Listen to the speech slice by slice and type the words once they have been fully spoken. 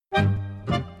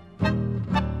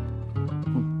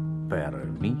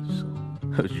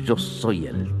Yo soy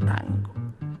el tango.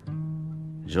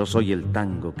 Yo soy el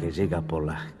tango que llega por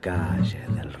las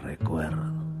calles del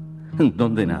recuerdo.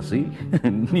 ¿Dónde nací?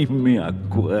 Ni me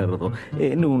acuerdo.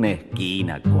 En una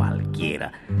esquina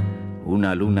cualquiera.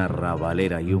 Una luna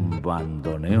rabalera y un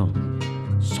bandoneón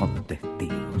son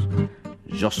testigos.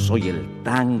 Yo soy el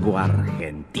tango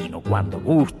argentino cuando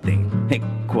guste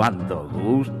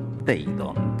y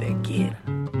donde quiera.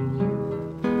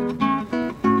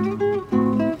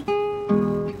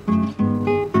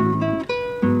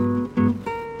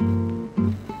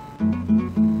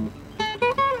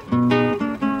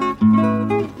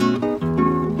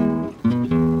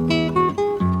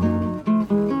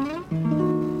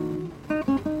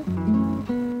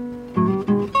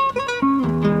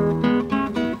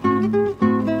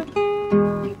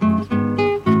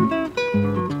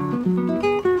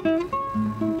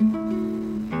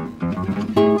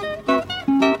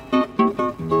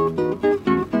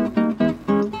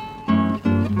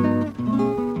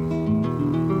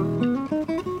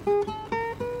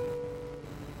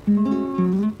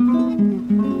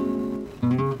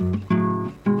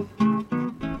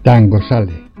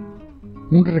 Tangozale,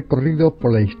 un recorrido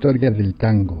por la historia del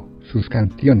tango, sus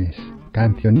canciones,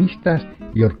 cancionistas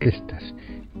y orquestas.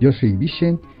 Yo soy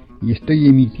Vicent y estoy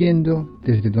emitiendo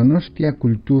desde Donostia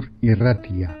Kultur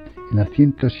Irratia, en la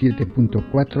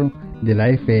 107.4 de la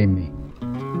FM.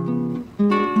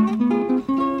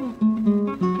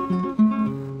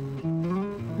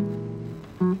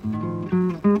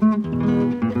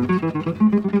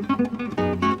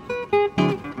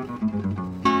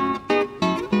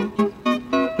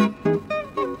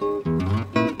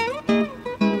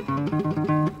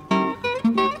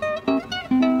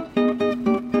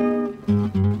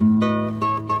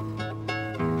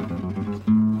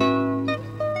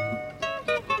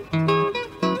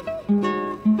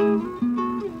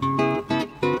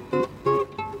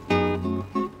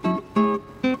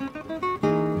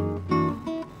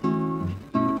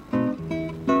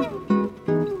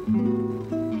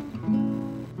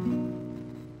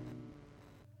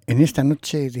 En esta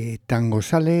noche de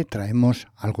Tangozale traemos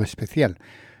algo especial.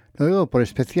 Lo digo por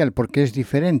especial porque es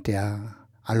diferente a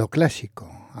lo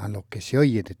clásico, a lo que se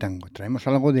oye de tango. Traemos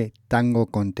algo de tango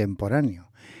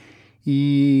contemporáneo.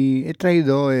 Y he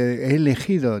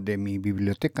elegido de mi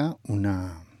biblioteca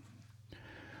una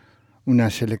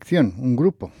selección, un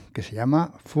grupo que se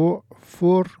llama Four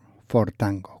for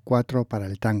Tango, 4 para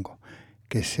el tango,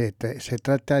 que se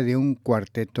trata de un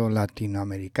cuarteto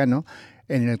latinoamericano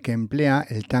en el que emplea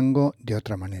el tango de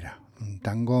otra manera, un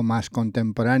tango más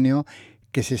contemporáneo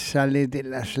que se sale de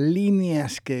las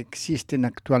líneas que existen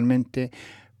actualmente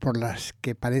por las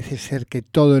que parece ser que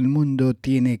todo el mundo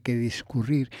tiene que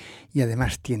discurrir y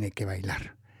además tiene que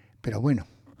bailar. Pero bueno,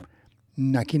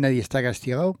 aquí nadie está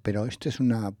castigado, pero esto es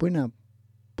una buena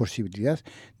posibilidad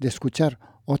de escuchar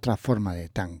otra forma de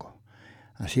tango.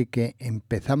 Así que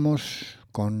empezamos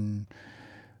con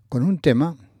un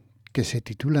tema que se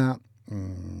titula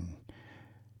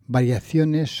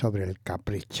Variaciones sobre el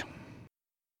capricho.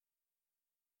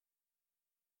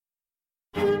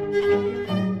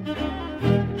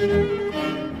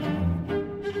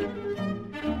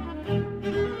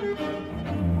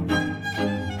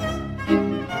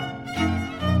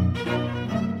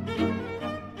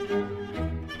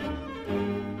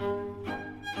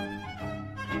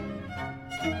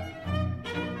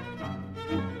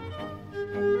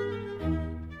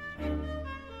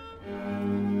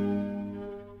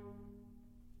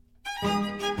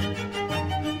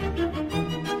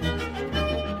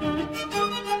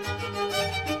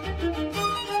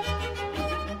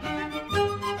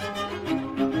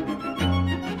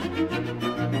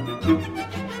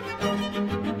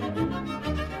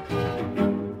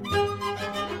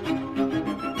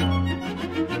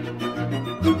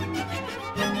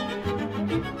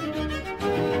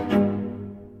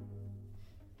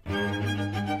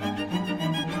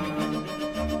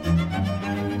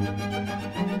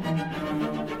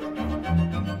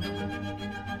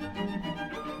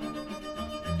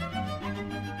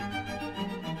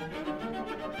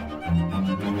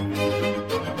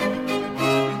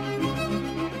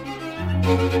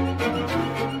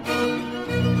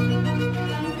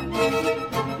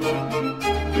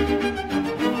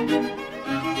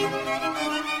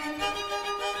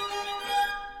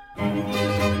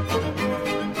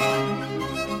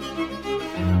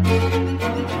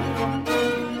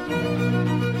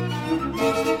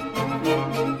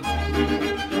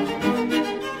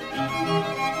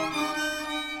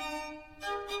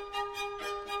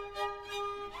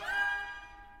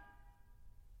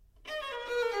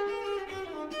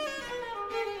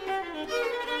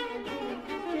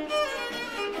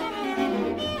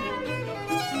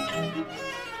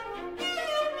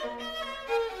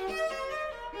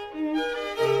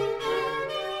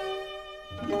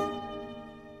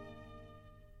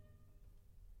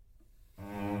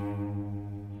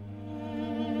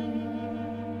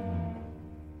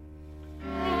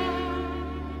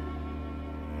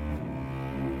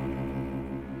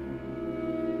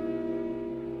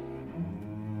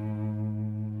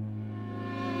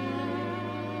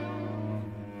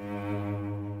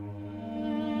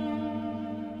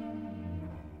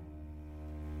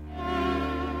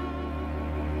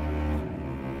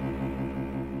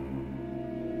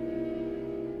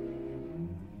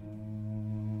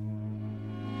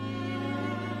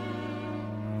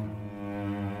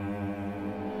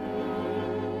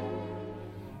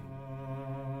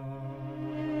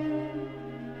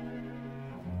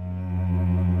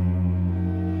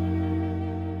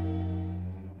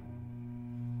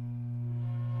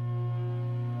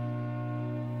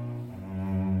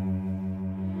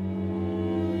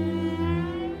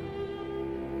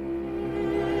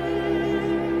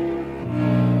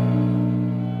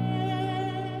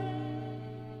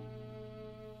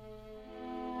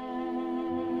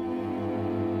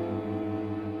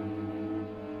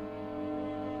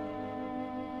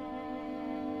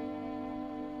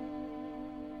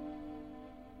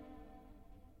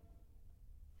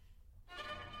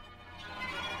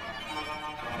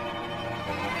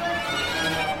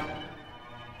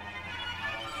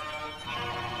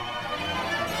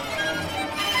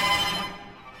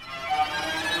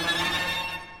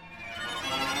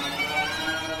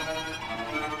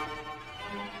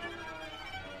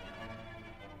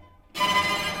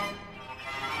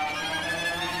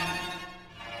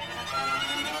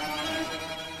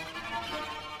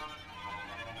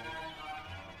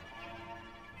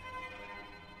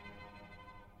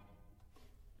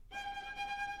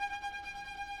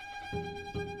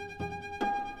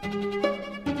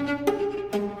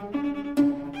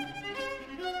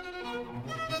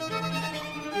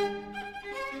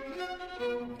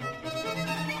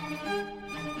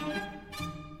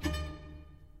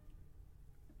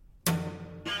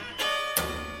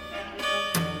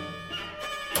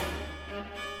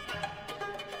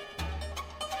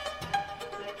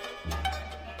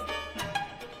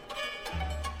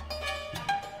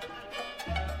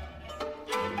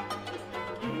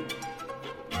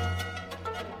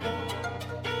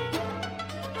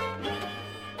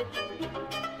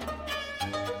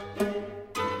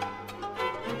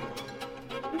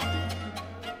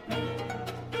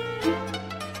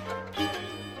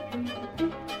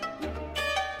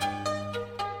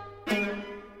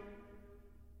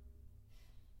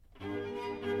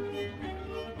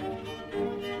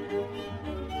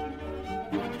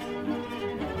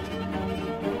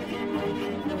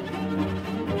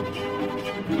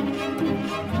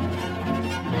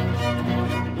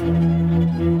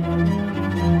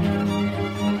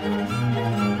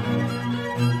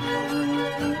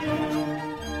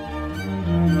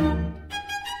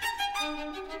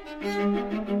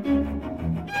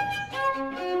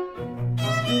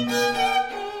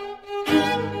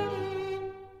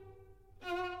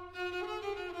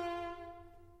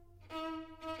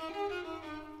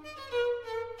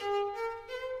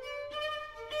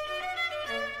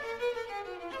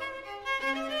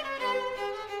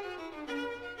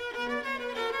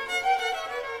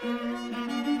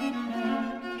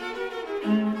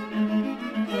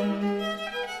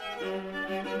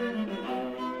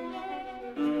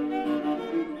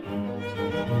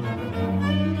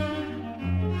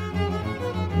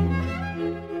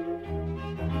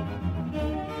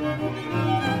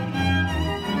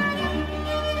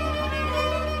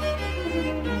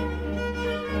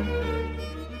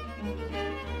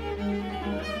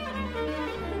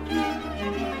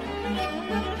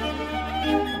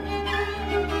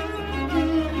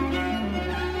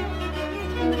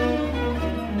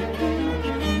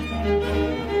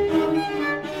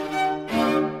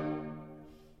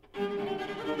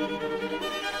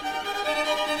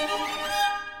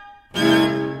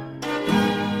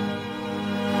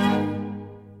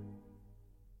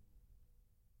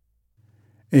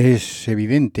 Es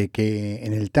evidente que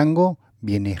en el tango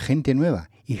viene gente nueva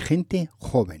y gente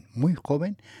joven, muy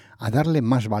joven, a darle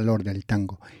más valor del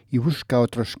tango y busca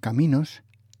otros caminos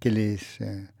que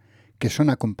son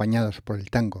acompañados por el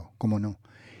tango, cómo no.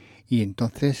 Y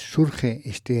entonces surge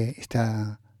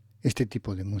este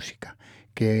tipo de música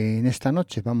que en esta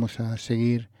noche vamos a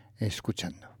seguir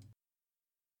escuchando.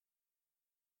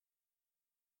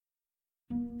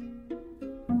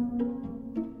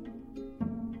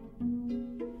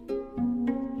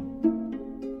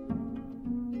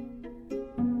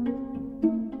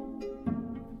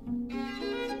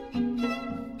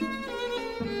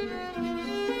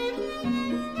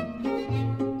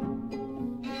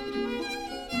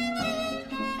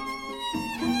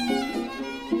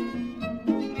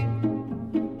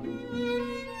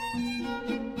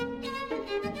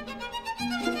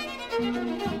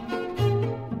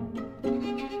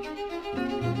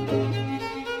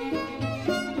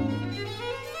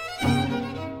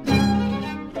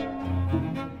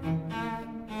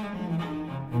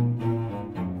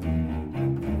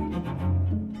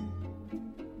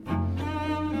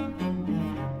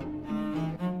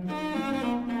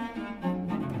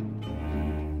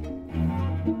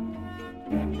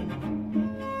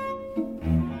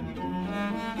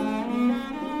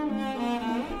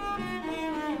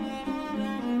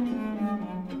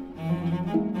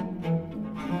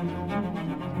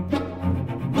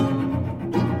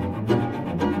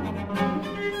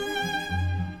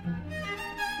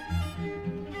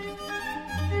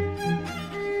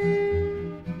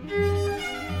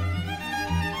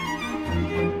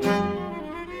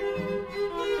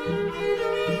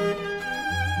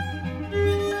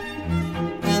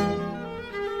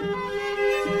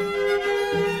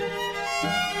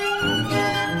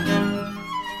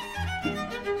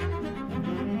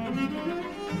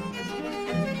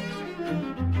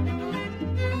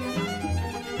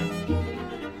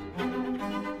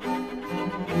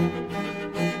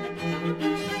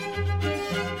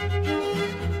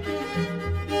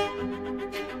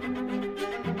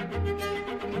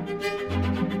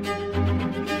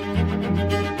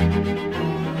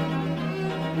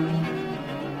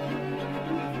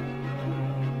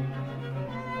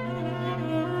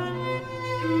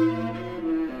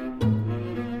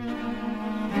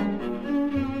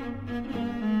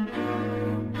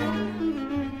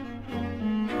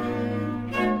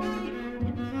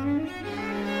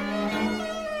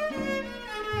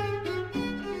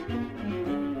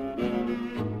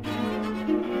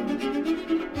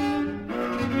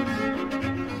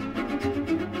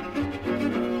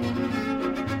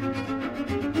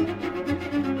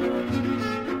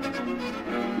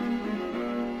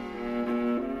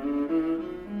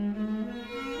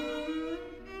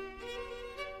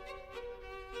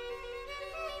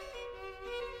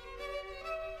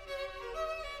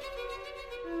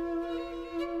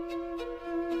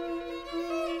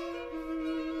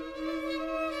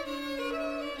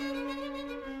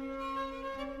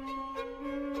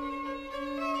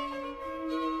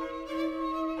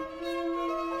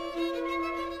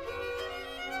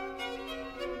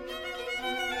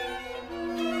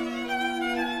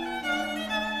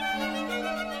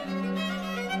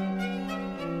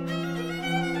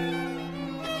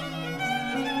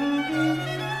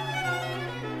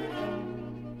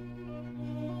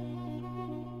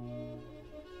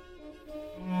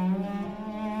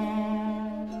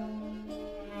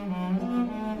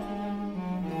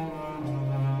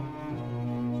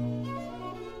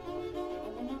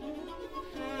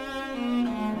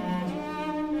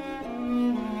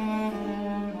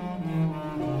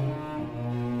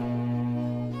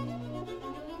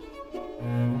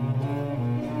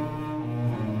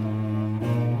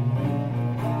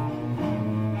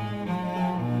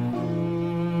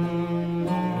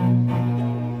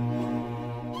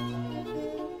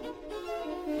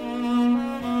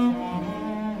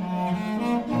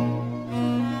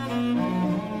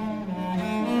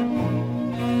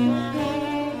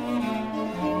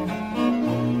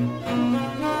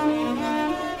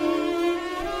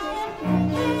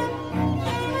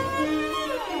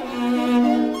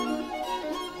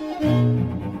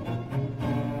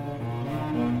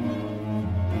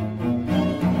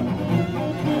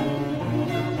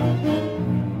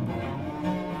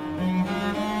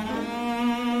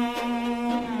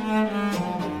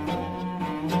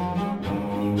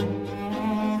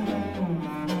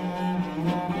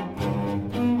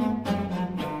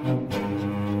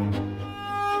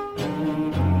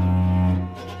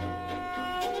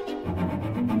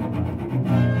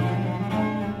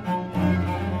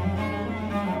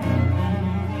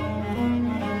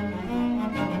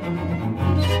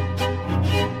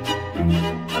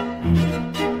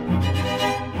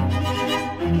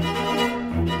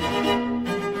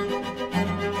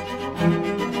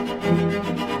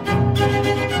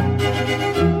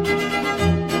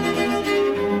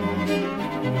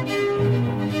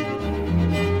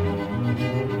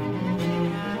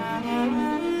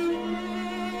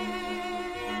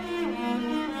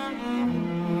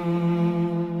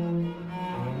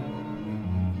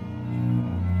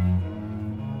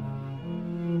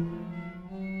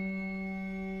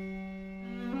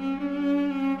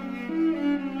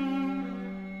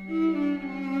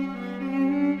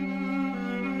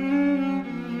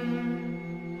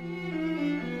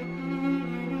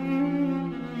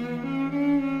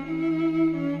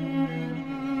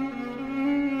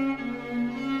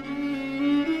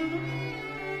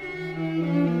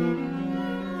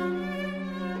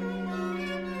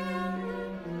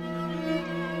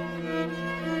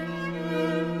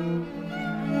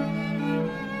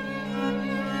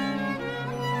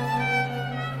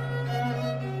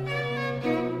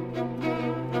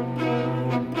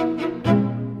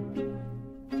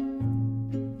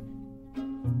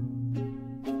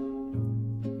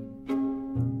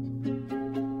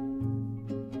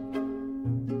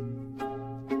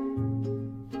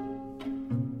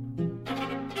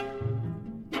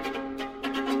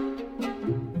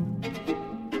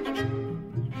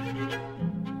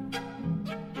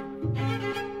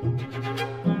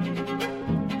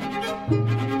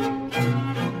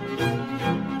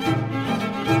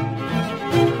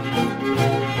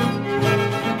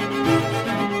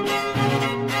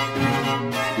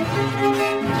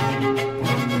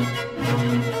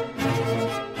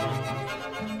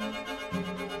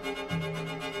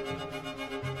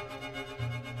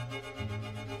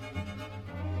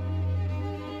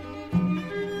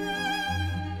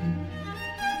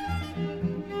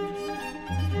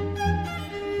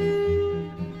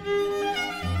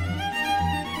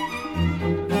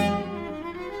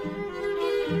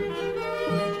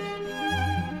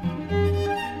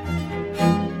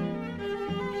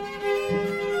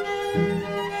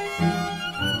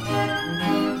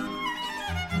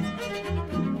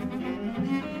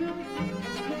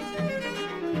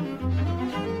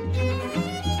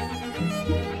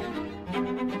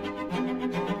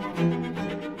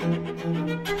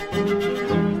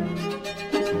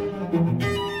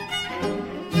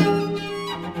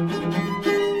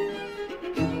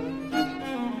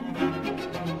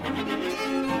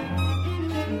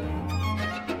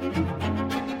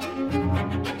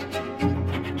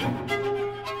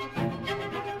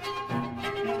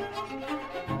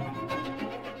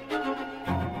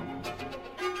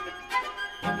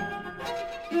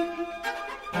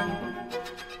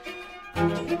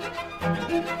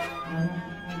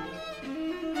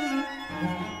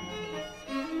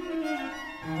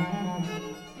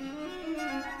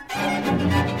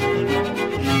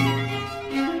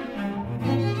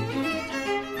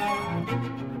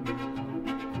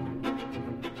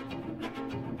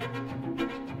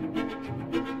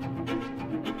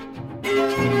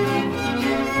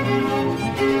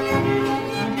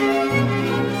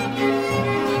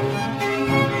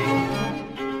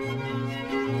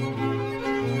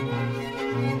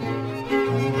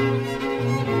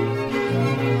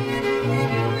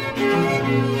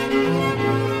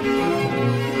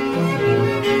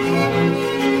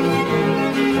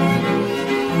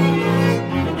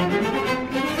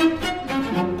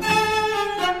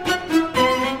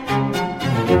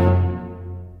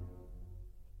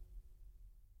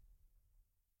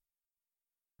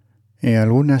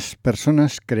 Algunas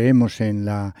personas creemos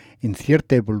en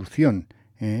cierta evolución,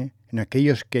 en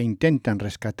aquellos que intentan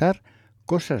rescatar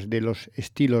cosas de los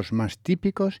estilos más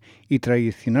típicos y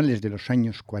tradicionales de los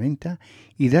años 40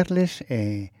 y darles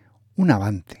un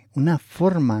avance, una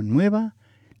forma nueva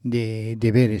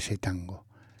de ver ese tango,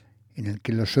 en el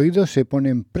que los oídos se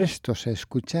ponen prestos a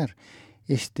escuchar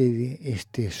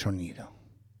este sonido.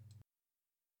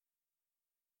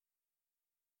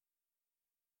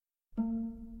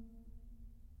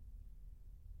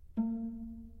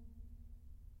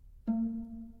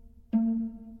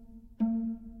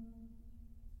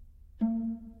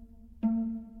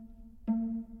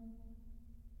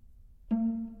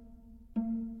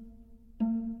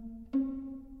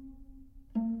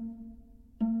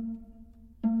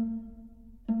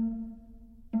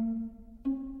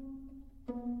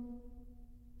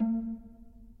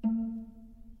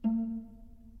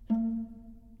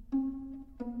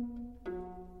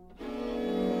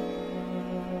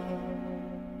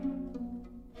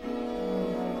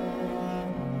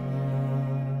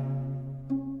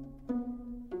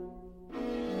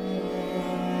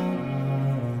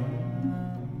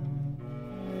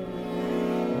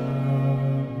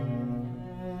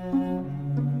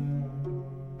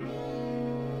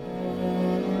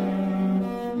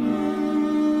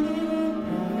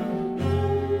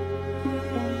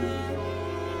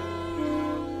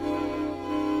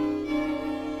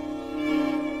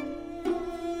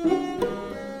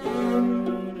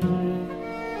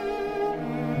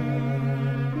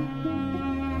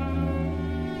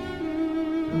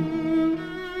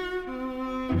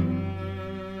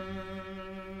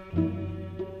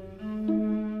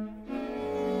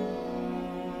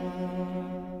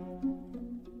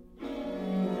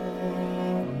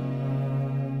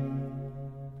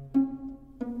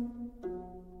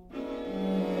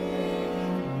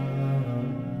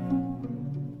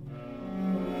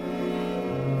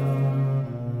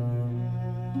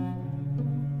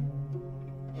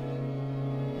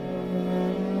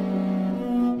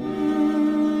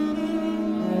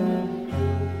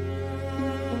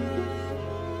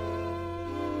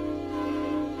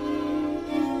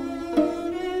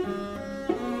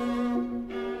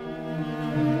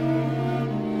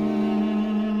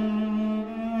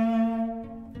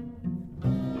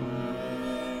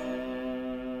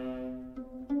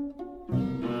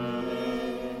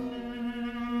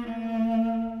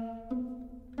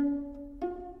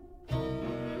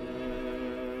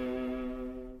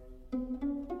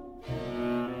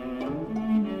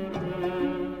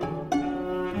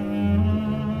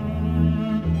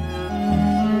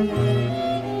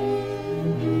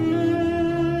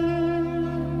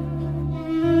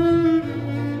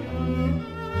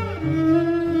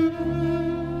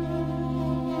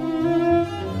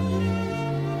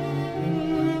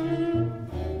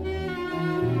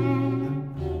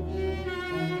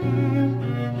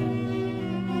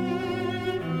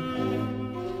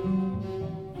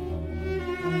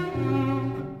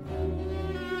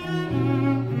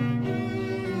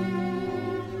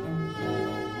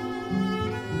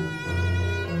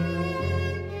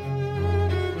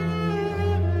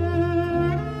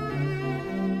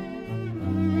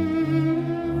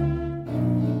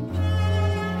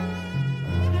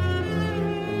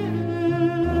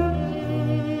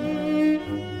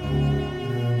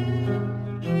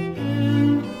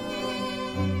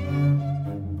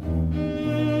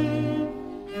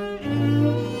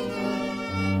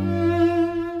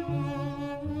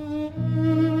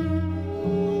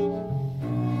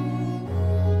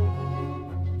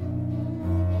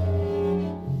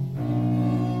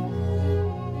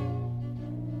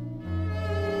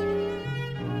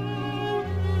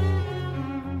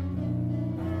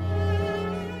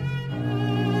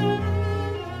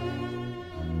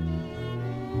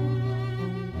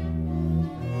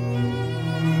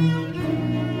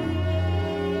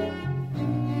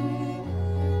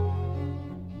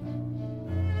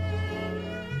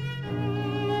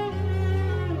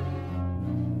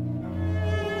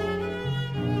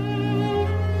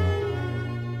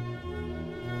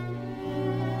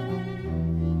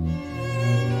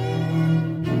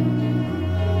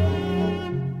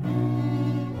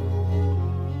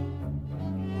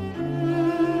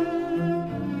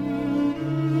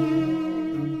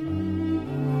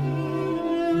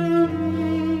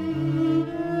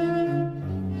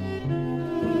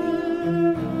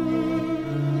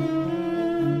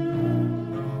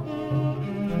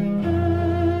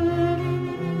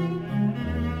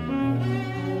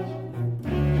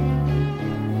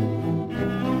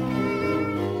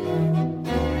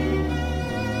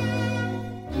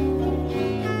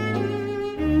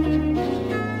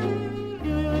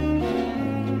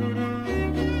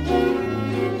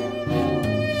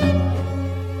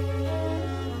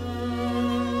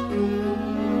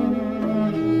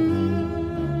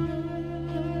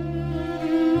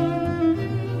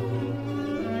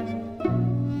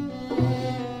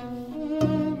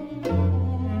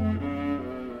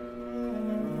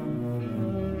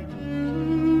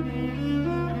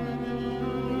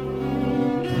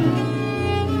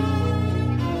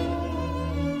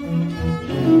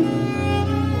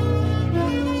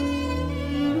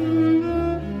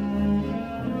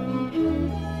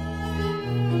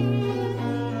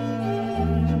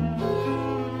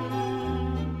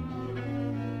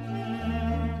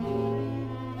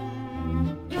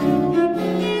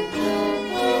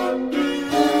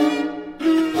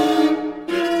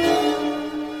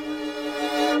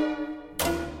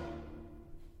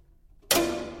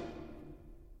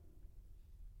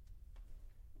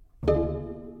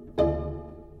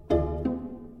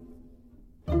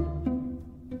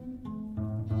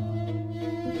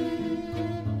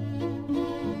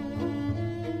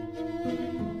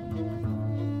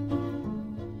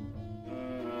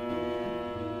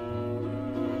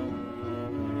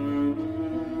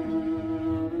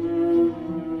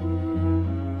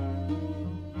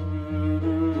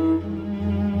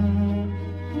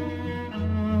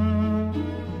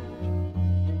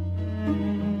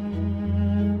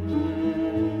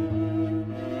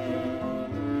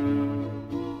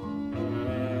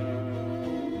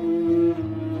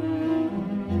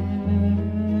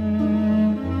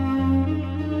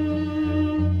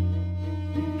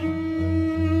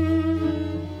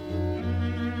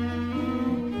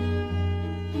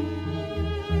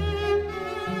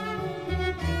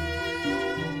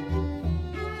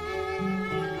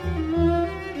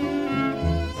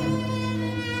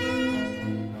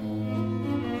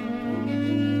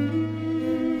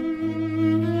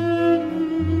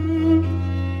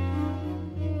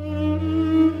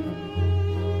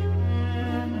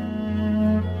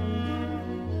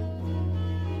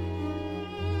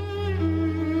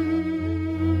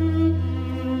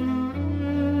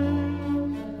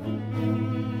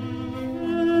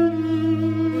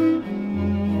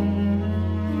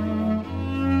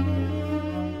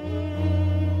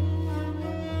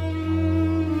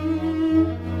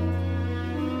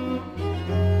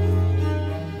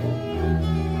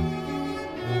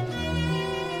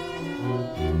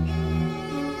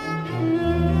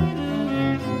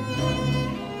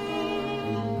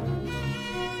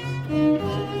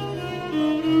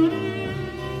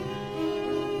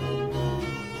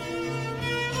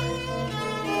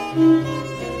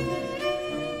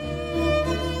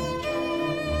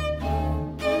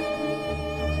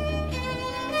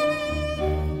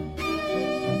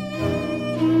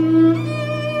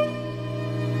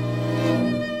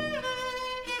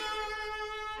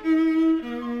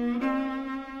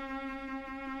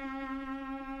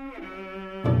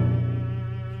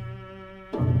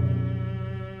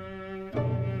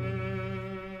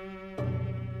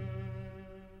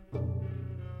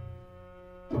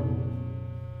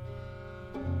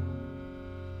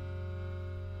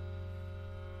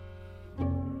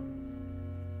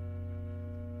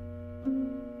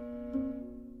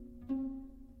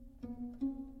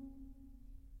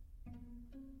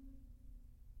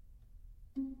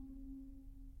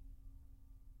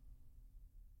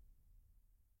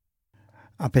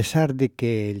 A pesar de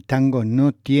que el tango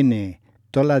no tiene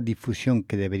toda la difusión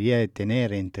que debería de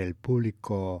tener entre el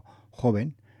público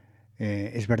joven,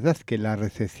 es verdad que la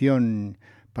recepción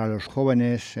para los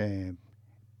jóvenes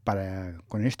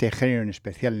con este género en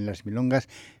especial en las milongas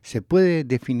se puede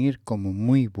definir como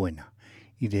muy buena.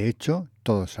 Y de hecho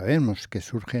todos sabemos que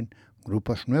surgen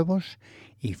grupos nuevos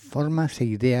y formas e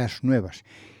ideas nuevas.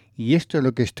 Y esto es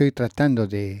lo que estoy tratando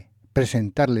de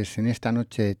presentarles en esta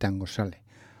noche de Tangozale.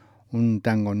 Un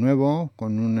tango nuevo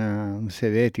con un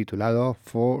CD titulado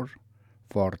For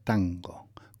Tango,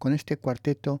 con este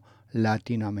cuarteto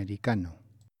latinoamericano.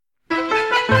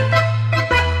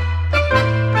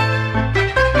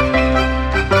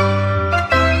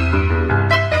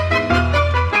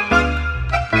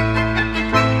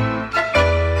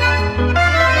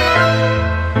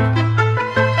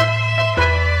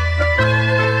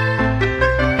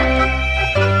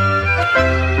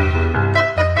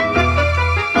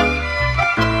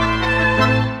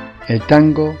 El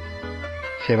tango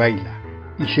se baila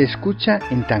y se escucha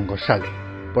en Tangozale,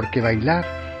 porque bailar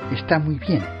está muy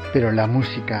bien, pero la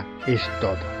música es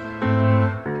todo.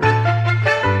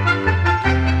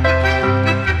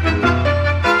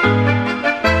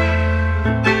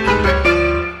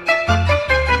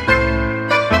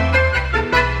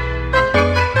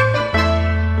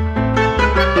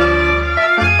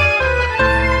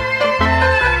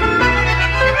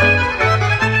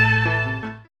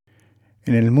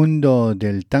 En el mundo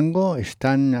del tango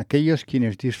están aquellos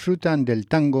quienes disfrutan del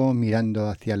tango mirando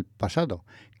hacia el pasado,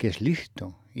 que es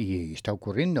lícito y está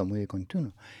ocurriendo muy de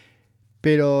continuo.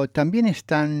 Pero también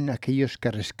están aquellos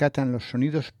que rescatan los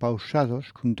sonidos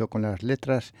pausados junto con las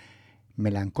letras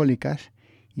melancólicas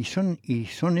y son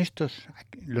estos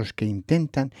los que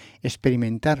intentan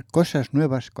experimentar cosas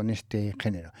nuevas con este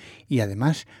género y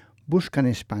además buscan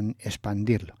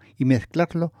expandirlo y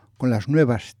mezclarlo con las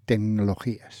nuevas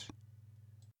tecnologías.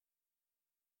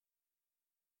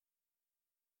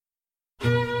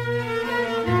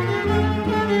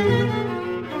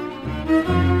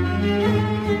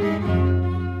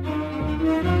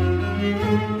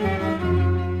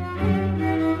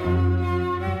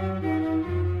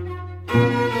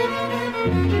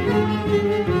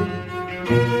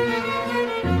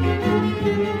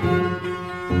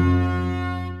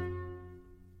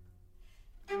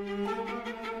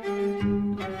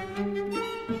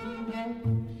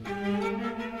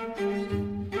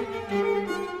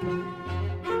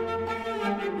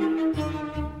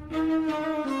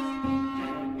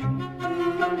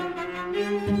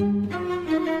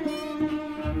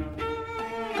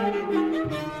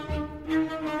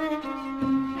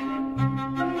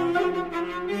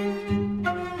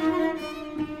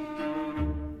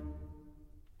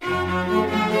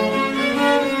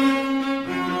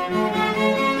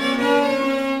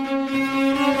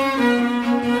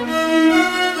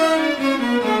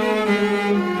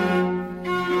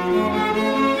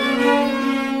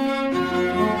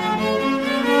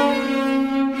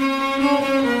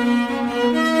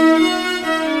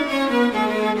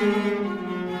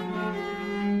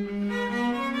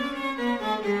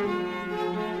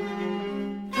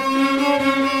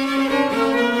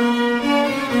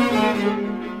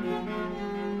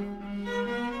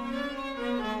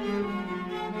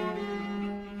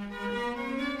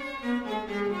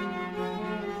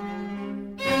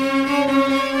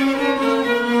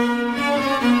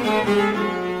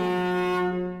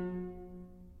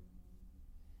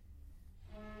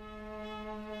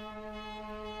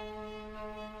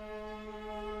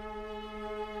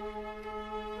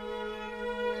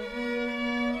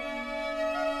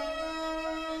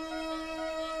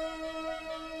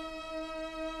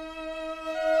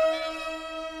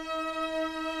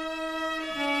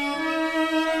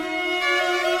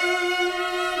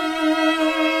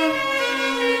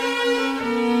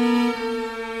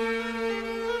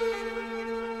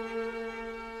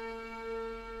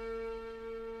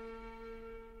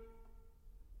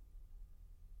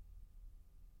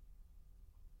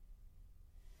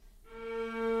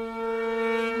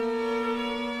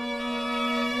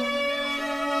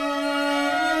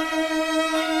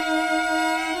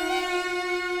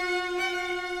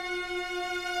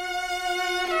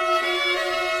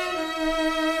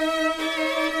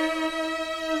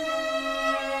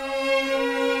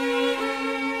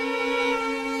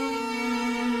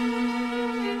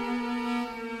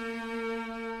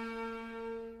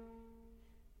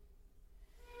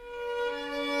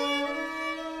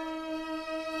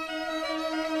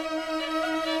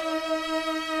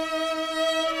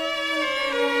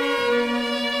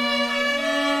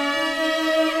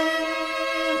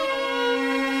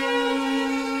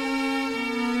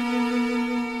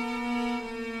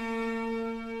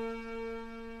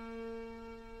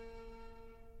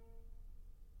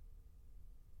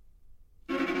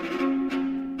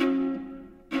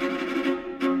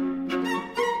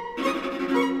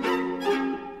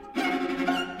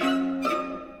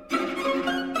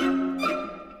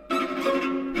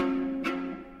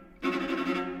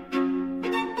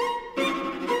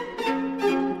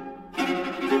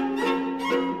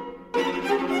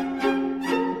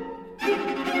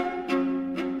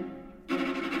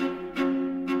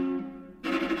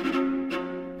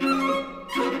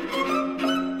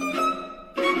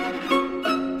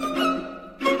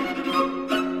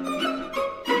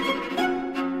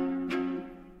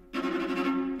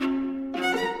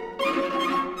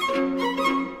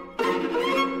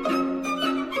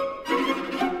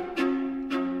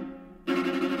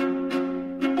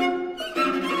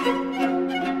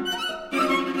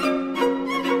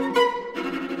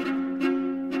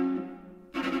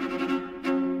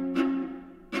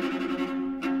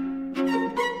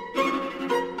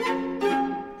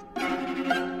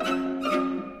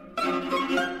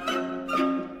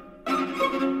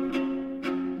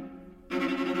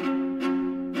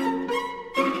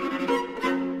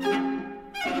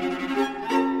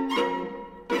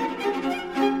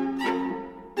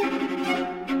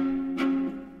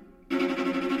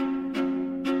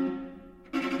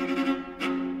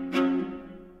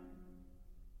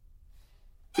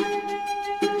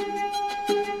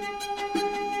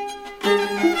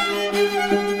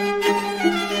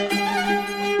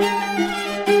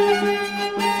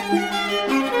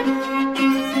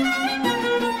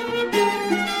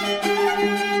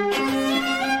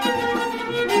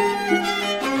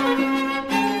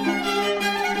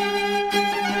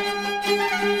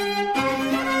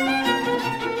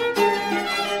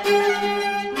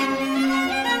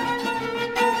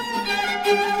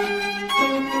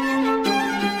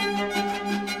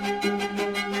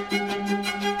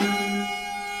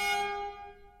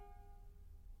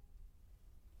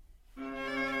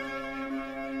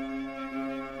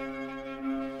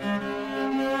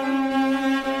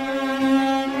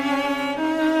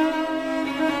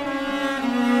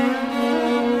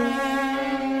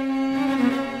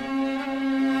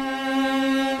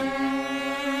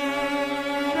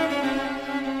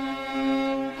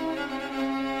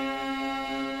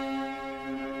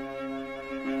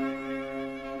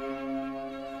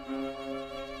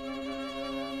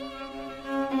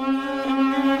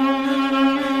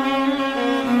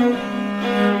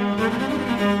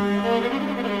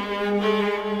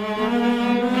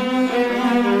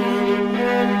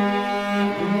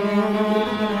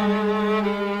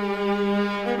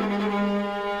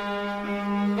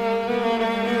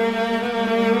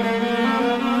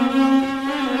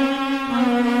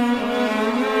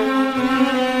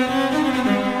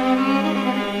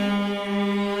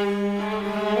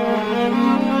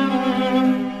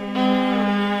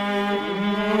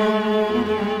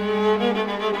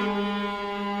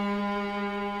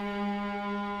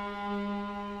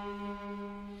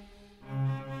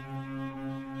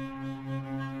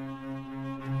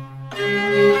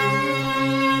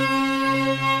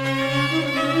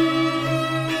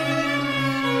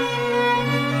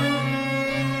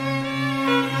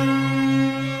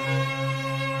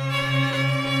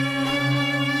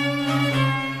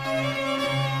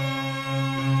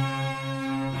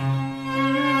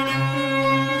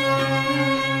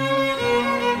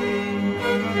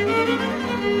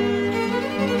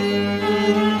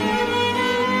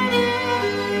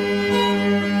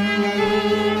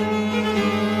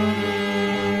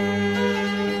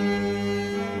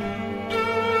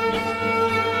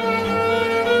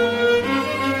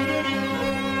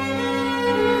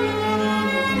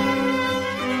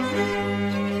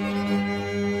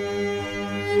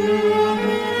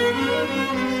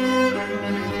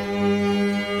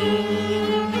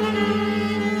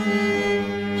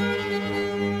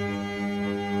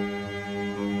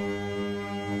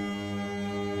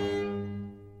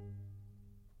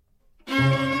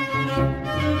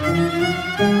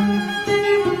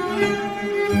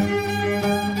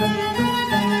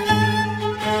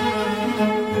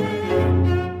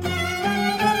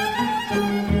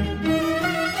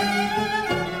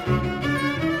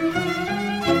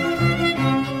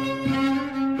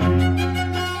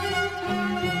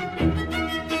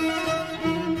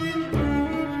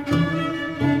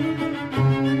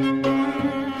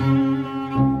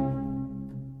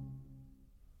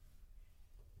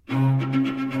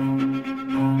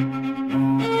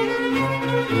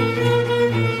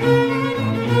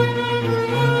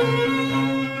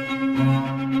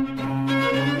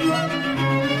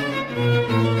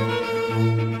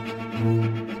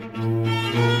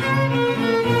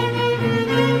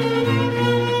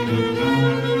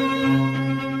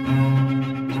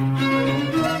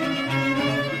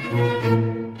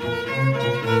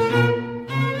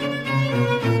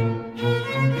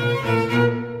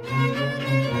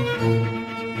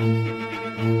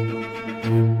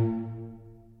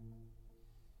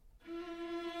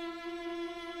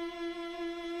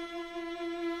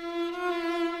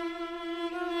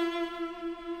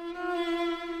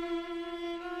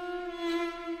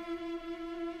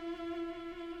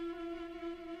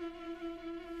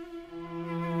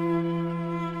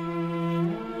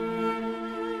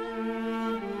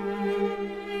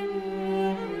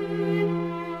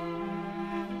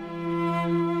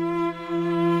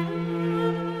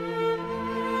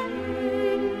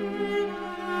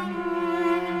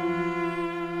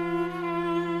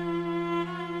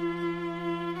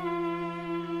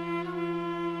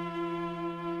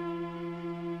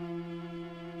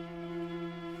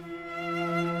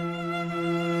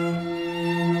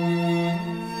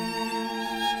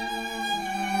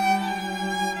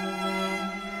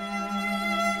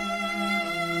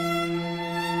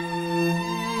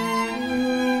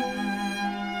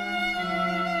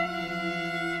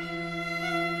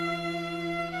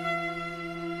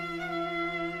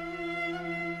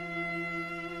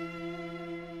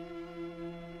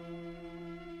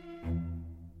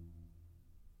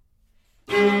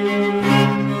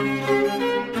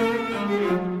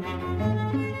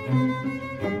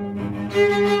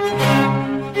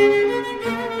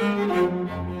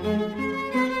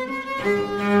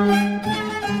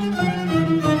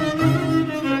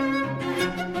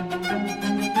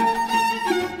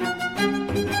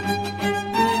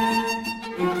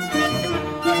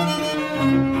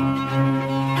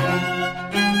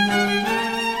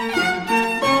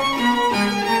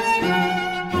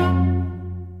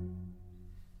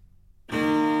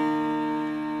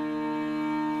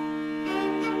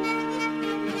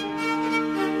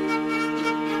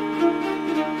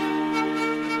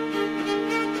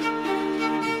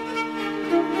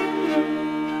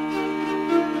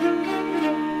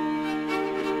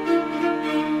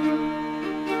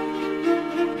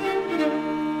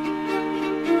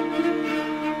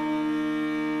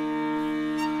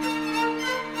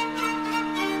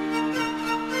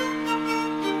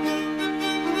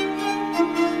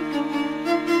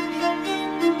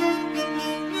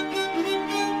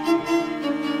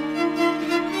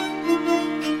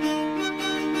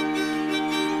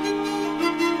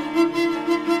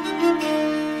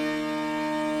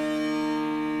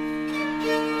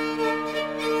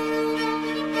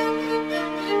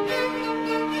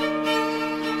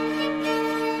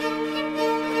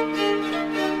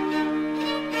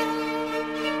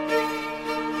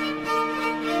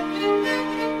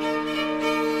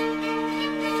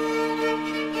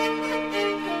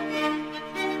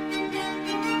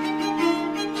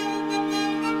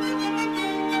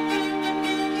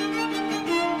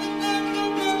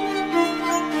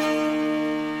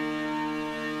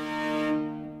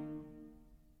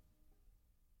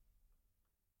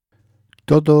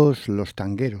 Todos los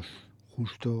tangueros,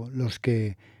 justo los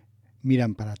que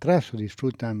miran para atrás o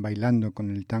disfrutan bailando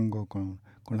con el tango con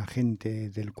la gente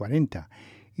del 40,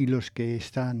 y los que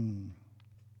están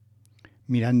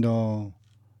mirando,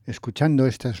 escuchando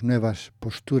estas nuevas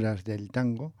posturas del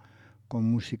tango con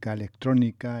música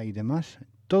electrónica y demás,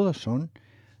 todos son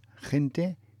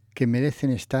gente que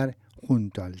merecen estar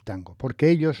junto al tango, porque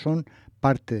ellos son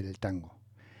parte del tango.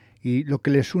 Y lo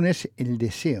que les une es el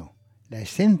deseo, la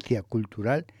esencia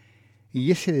cultural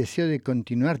y ese deseo de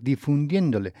continuar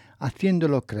difundiéndole,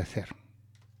 haciéndolo crecer.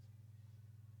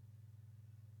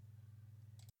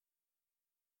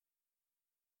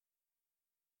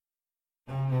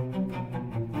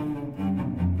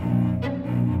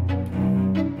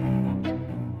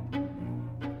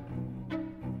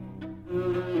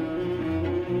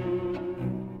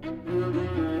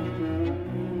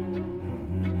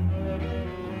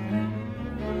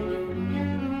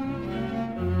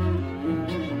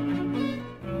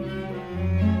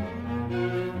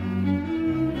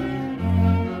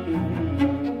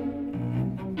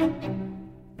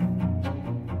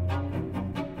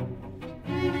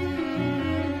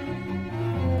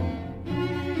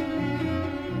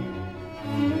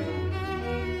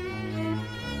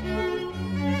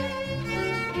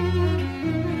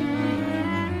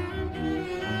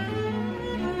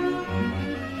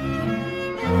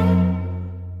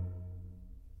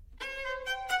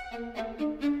 La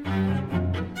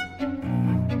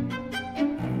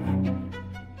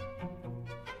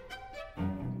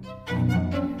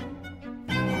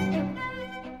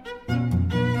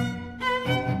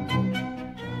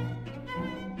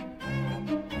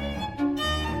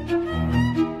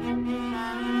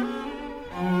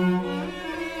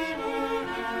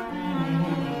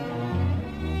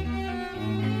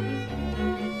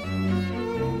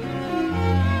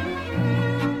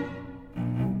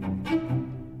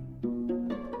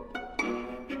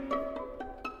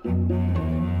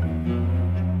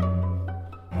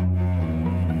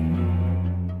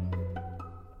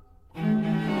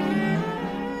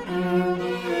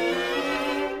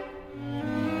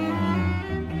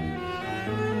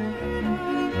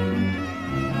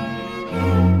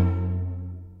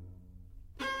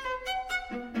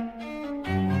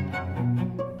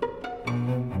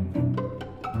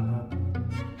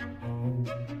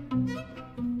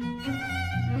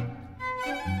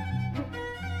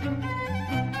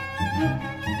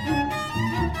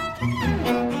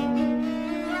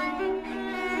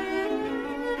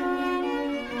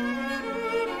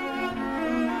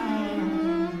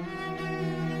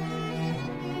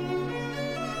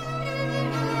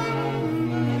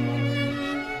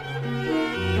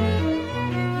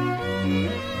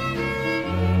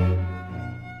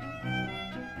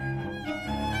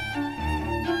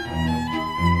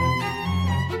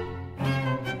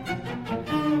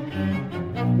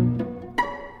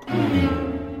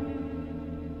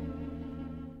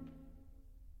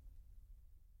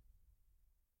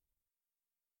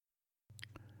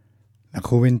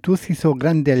juventud hizo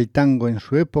grande el tango en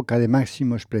su época de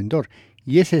máximo esplendor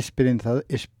y es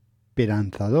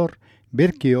esperanzador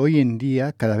ver que hoy en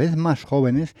día cada vez más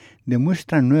jóvenes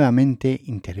demuestran nuevamente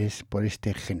interés por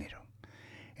este género.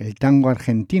 El tango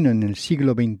argentino en el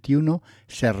siglo XXI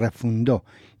se refundó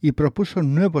y propuso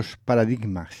nuevos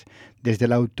paradigmas, desde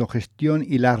la autogestión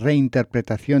y la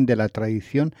reinterpretación de la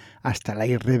tradición hasta la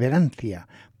irreverencia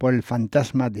por el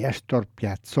fantasma de Astor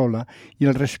Piazzolla y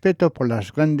el respeto por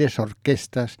las grandes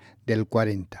orquestas del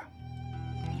 40.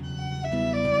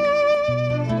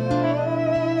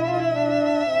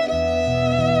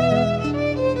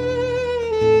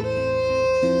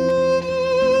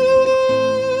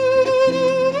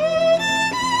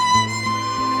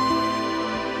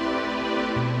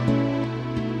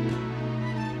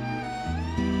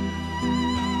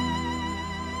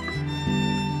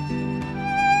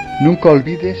 Nunca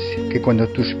olvides que cuando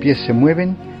tus pies se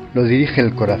mueven, lo dirige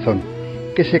el corazón,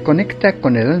 que se conecta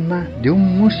con el alma de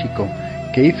un músico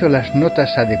que hizo las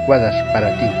notas adecuadas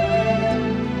para ti.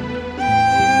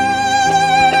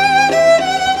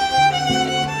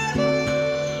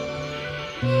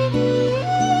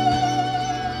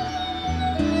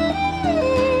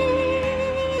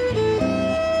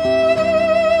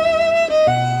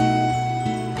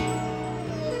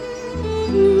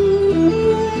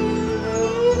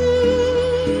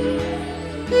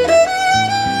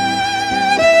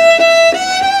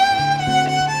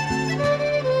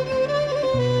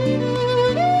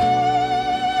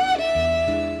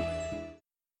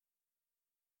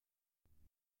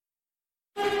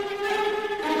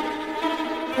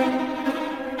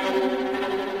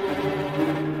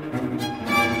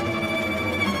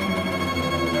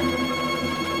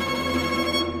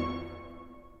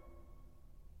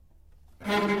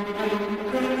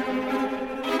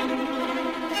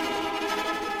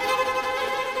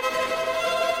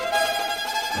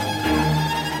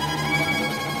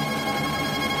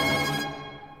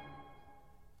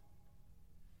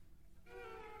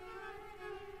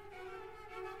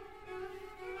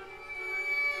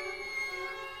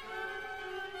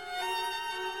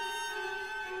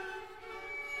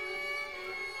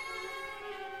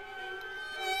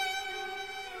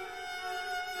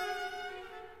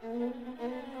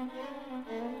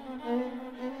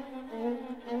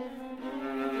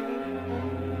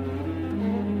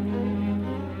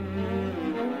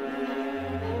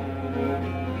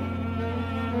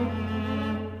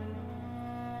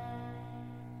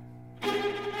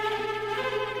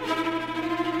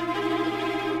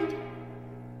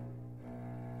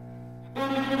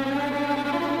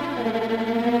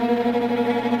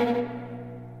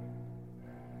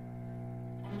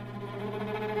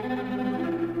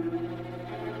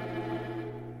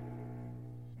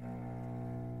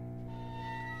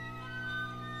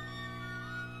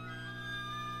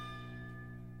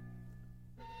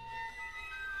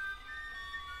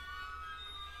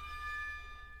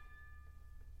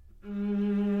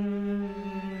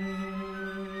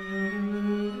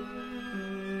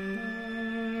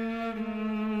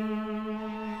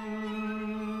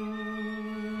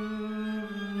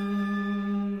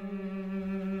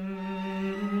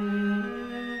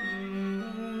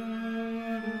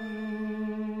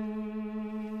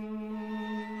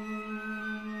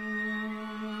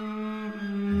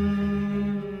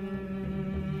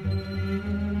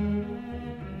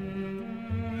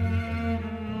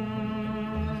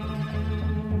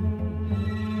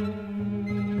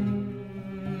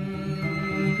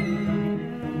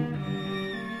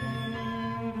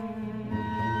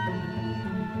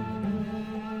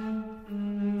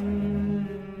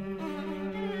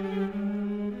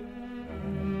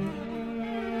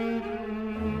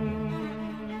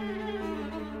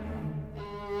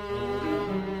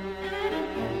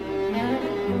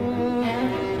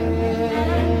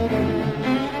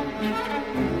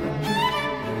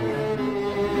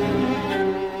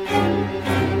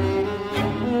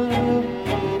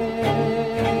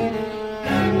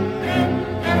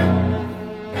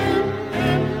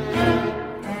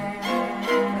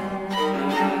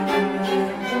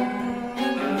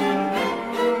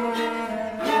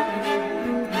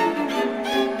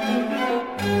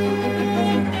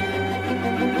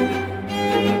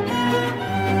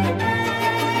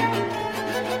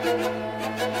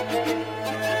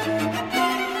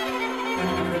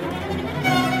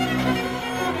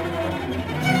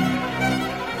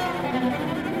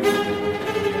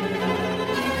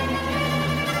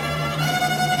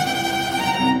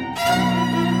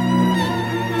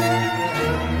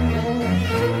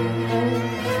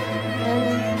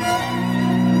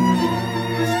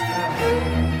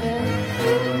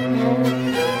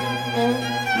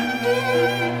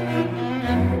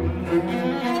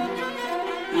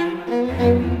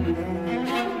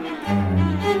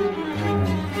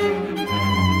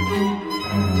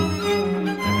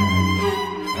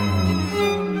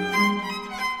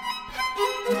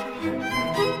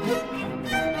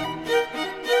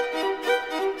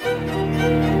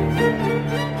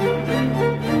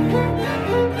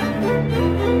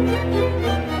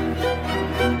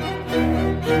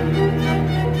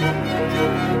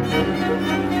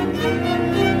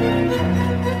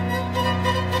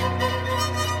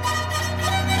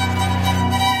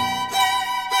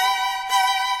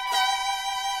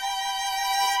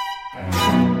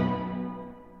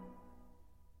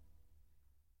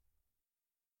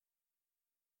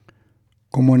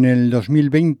 Como en el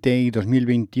 2020 y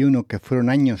 2021, que fueron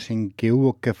años en que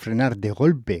hubo que frenar de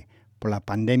golpe por la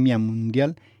pandemia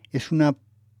mundial, es una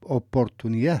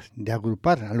oportunidad de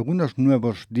agrupar algunos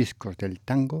nuevos discos del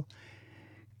tango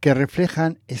que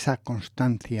reflejan esa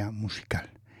constancia musical.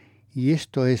 Y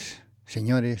esto es,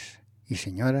 señores y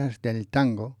señoras del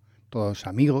tango, todos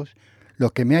amigos, lo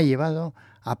que me ha llevado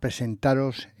a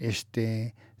presentaros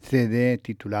este CD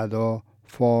titulado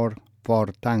For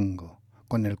Tango,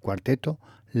 con el Cuarteto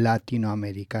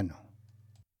Latinoamericano.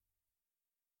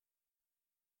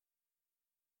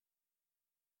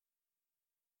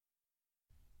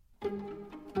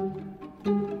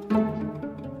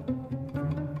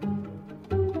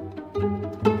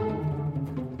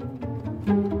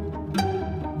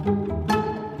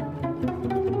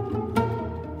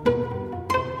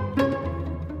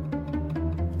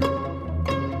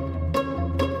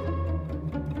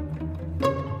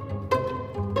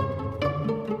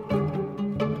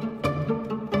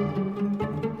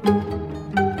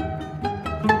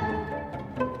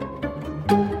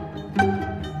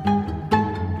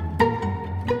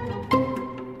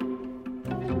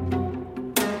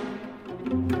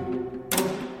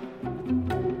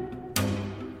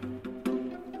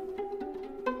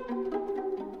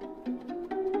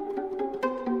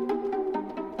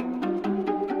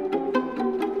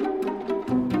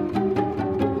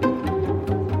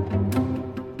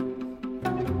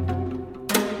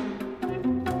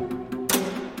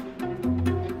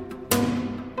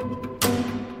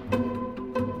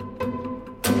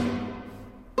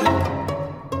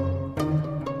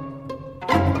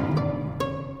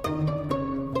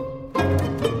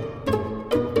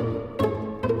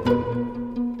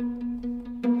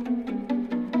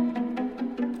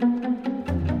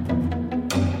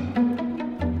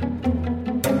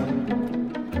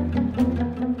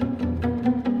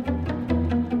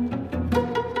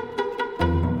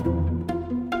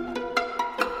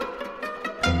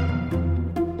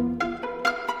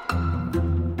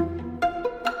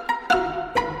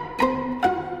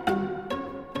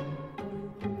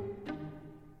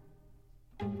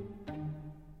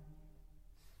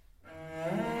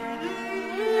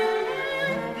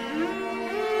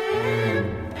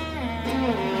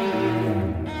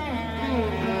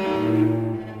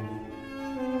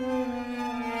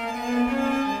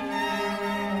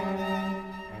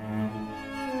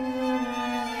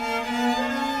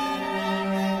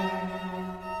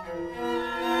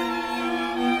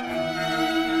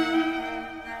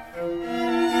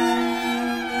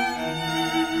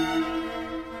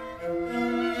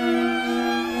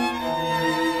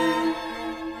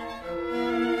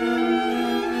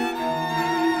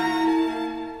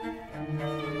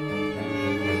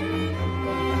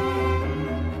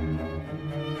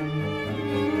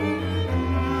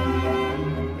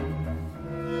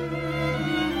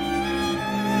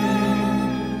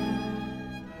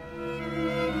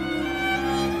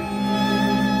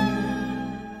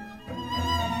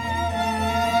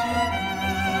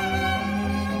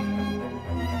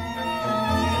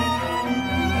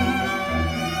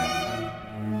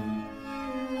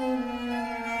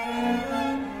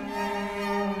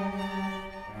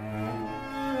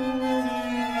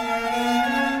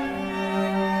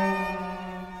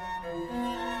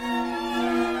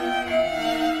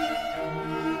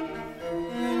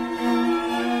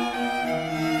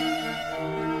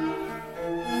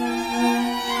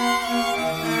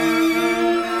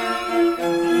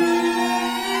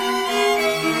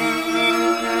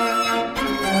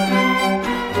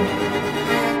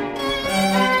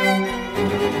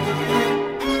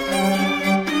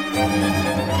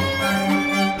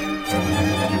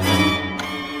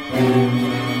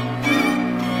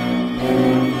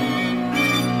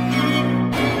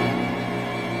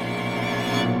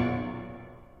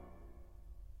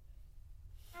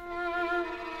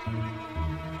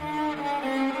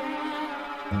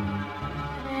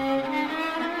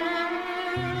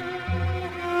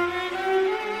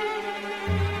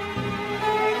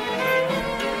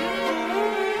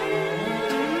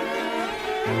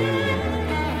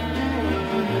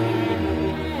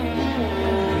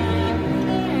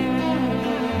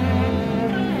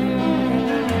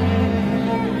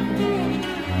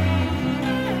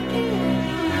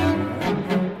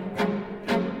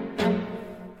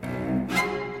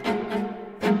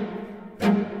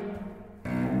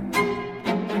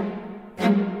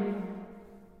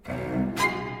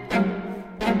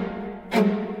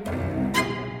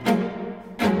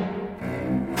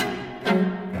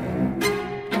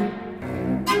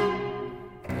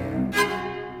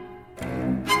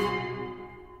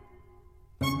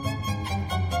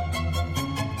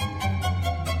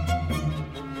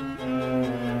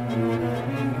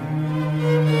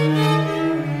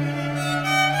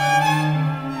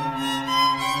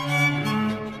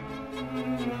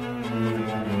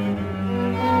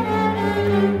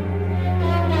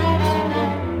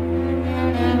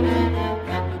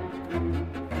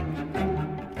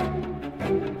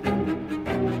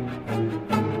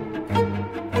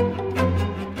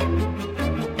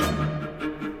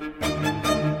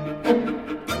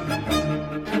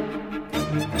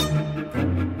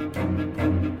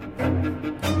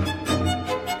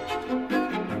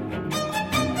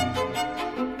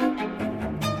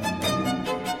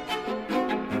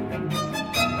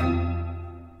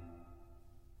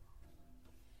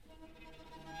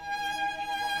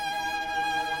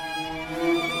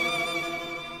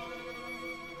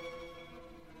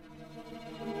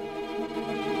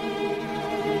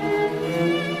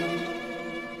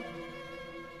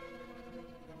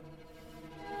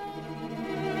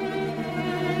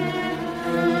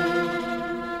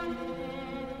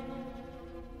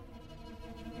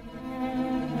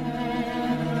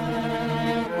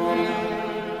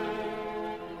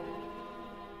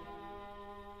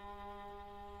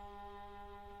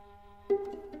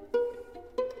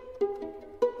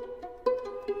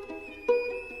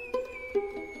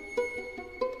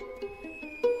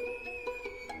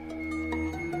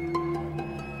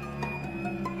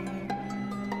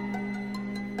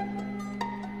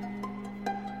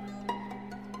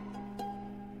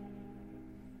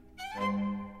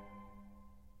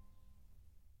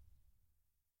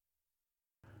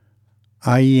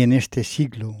 Hay en este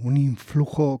siglo un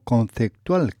influjo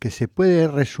conceptual que se puede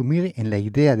resumir en la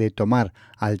idea de tomar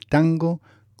al tango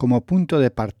como punto de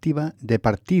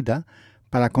partida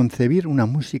para concebir una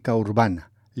música urbana,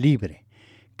 libre,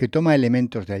 que toma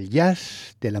elementos del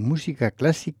jazz, de la música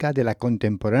clásica, de la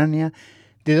contemporánea,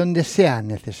 de donde sea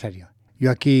necesario. Yo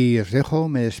aquí os dejo,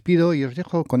 me despido y os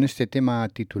dejo con este tema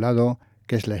titulado,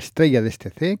 que es la estrella de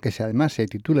este C, que además se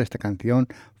titula esta canción,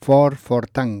 For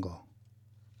Tango.